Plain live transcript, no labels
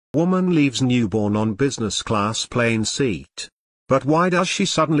Woman leaves newborn on business class plane seat. But why does she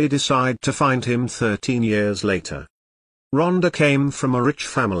suddenly decide to find him 13 years later? Rhonda came from a rich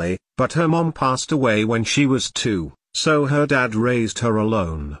family, but her mom passed away when she was 2, so her dad raised her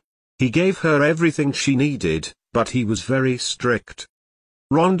alone. He gave her everything she needed, but he was very strict.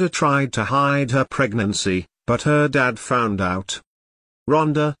 Rhonda tried to hide her pregnancy, but her dad found out.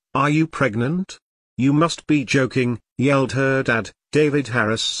 "Rhonda, are you pregnant? You must be joking," yelled her dad, David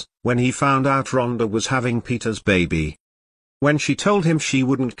Harris, when he found out Rhonda was having Peter's baby. When she told him she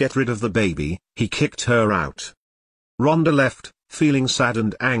wouldn't get rid of the baby, he kicked her out. Rhonda left, feeling sad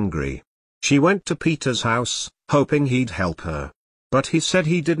and angry. She went to Peter's house, hoping he'd help her. But he said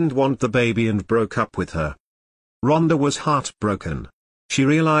he didn't want the baby and broke up with her. Rhonda was heartbroken. She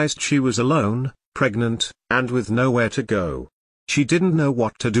realized she was alone, pregnant, and with nowhere to go. She didn't know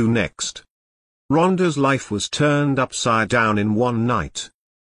what to do next. Rhonda's life was turned upside down in one night.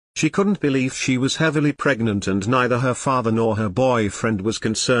 She couldn't believe she was heavily pregnant and neither her father nor her boyfriend was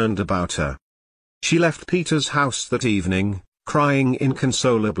concerned about her. She left Peter's house that evening, crying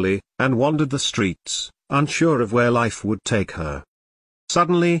inconsolably, and wandered the streets, unsure of where life would take her.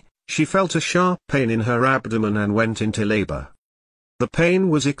 Suddenly, she felt a sharp pain in her abdomen and went into labor. The pain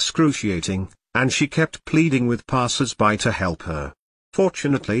was excruciating, and she kept pleading with passers-by to help her.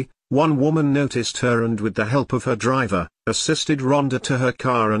 Fortunately, one woman noticed her and with the help of her driver, assisted Rhonda to her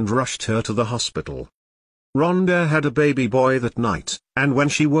car and rushed her to the hospital. Rhonda had a baby boy that night, and when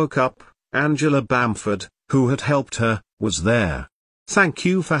she woke up, Angela Bamford, who had helped her, was there. "Thank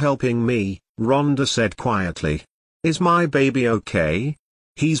you for helping me," Rhonda said quietly. "Is my baby okay?"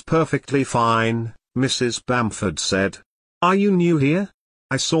 "He's perfectly fine," Mrs. Bamford said. "Are you new here?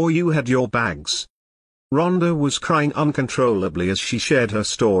 I saw you had your bags." Rhonda was crying uncontrollably as she shared her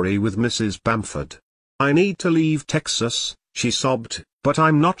story with Mrs. Bamford. "I need to leave Texas," she sobbed, "but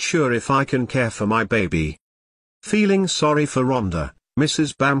I'm not sure if I can care for my baby." Feeling sorry for Rhonda,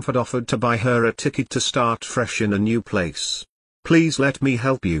 Mrs. Bamford offered to buy her a ticket to start fresh in a new place. "Please let me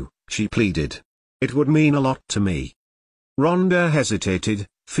help you," she pleaded. "It would mean a lot to me." Rhonda hesitated,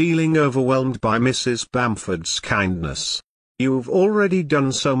 feeling overwhelmed by Mrs. Bamford's kindness. "You've already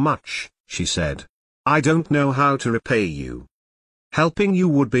done so much," she said. "I don't know how to repay you." "Helping you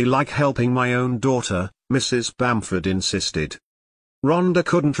would be like helping my own daughter," Mrs. Bamford insisted. Rhonda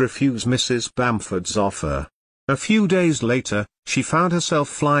couldn't refuse Mrs. Bamford's offer. A few days later, she found herself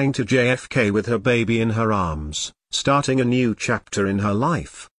flying to JFK with her baby in her arms, starting a new chapter in her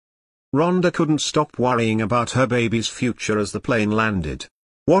life. Rhonda couldn't stop worrying about her baby's future as the plane landed.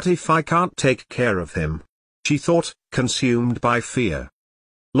 "What if I can't take care of him?" she thought, consumed by fear.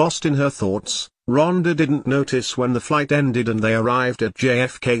 Lost in her thoughts, Rhonda didn't notice when the flight ended and they arrived at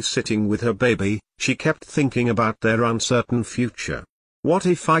JFK sitting with her baby. She kept thinking about their uncertain future. What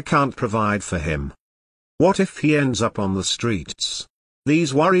if I can't provide for him? What if he ends up on the streets?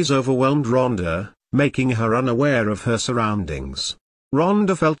 These worries overwhelmed Rhonda, making her unaware of her surroundings.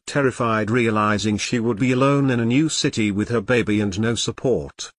 Rhonda felt terrified realizing she would be alone in a new city with her baby and no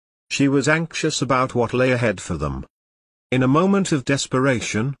support. She was anxious about what lay ahead for them. In a moment of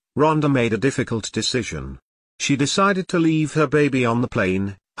desperation, Rhonda made a difficult decision. She decided to leave her baby on the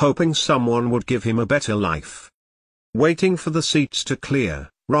plane, hoping someone would give him a better life. Waiting for the seats to clear,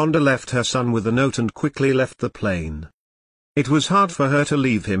 Rhonda left her son with a note and quickly left the plane. It was hard for her to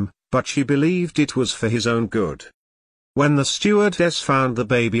leave him, but she believed it was for his own good. When the stewardess found the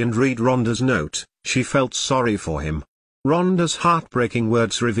baby and read Rhonda's note, she felt sorry for him. Rhonda's heartbreaking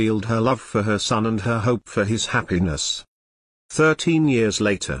words revealed her love for her son and her hope for his happiness. 13 years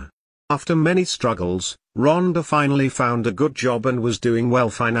later. After many struggles, Rhonda finally found a good job and was doing well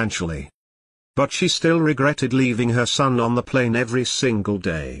financially. But she still regretted leaving her son on the plane every single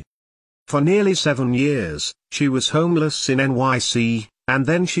day. For nearly 7 years, she was homeless in NYC, and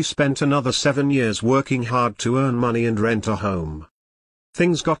then she spent another 7 years working hard to earn money and rent a home.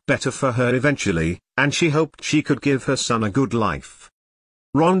 Things got better for her eventually, and she hoped she could give her son a good life.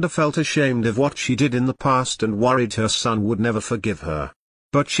 Rhonda felt ashamed of what she did in the past and worried her son would never forgive her.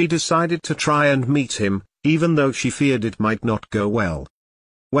 But she decided to try and meet him, even though she feared it might not go well.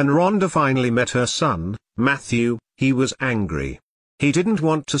 When Rhonda finally met her son, Matthew, he was angry. He didn't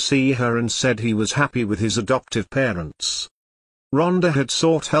want to see her and said he was happy with his adoptive parents. Rhonda had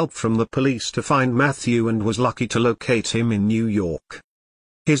sought help from the police to find Matthew and was lucky to locate him in New York.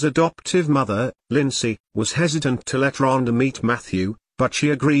 His adoptive mother, Lindsay, was hesitant to let Rhonda meet Matthew, but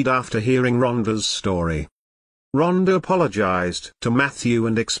she agreed after hearing Rhonda's story. Rhonda apologized to Matthew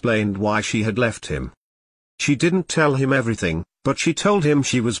and explained why she had left him. She didn't tell him everything, but she told him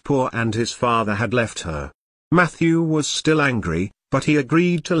she was poor and his father had left her. Matthew was still angry, but he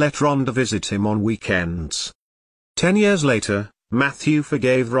agreed to let Rhonda visit him on weekends. 10 years later, Matthew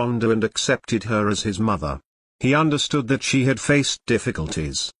forgave Rhonda and accepted her as his mother. He understood that she had faced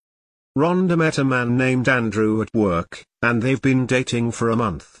difficulties. Rhonda met a man named Andrew at work, and they've been dating for a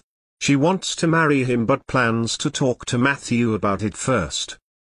month. She wants to marry him but plans to talk to Matthew about it first.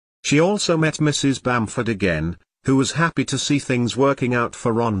 She also met Mrs. Bamford again, who was happy to see things working out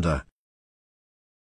for Rhonda.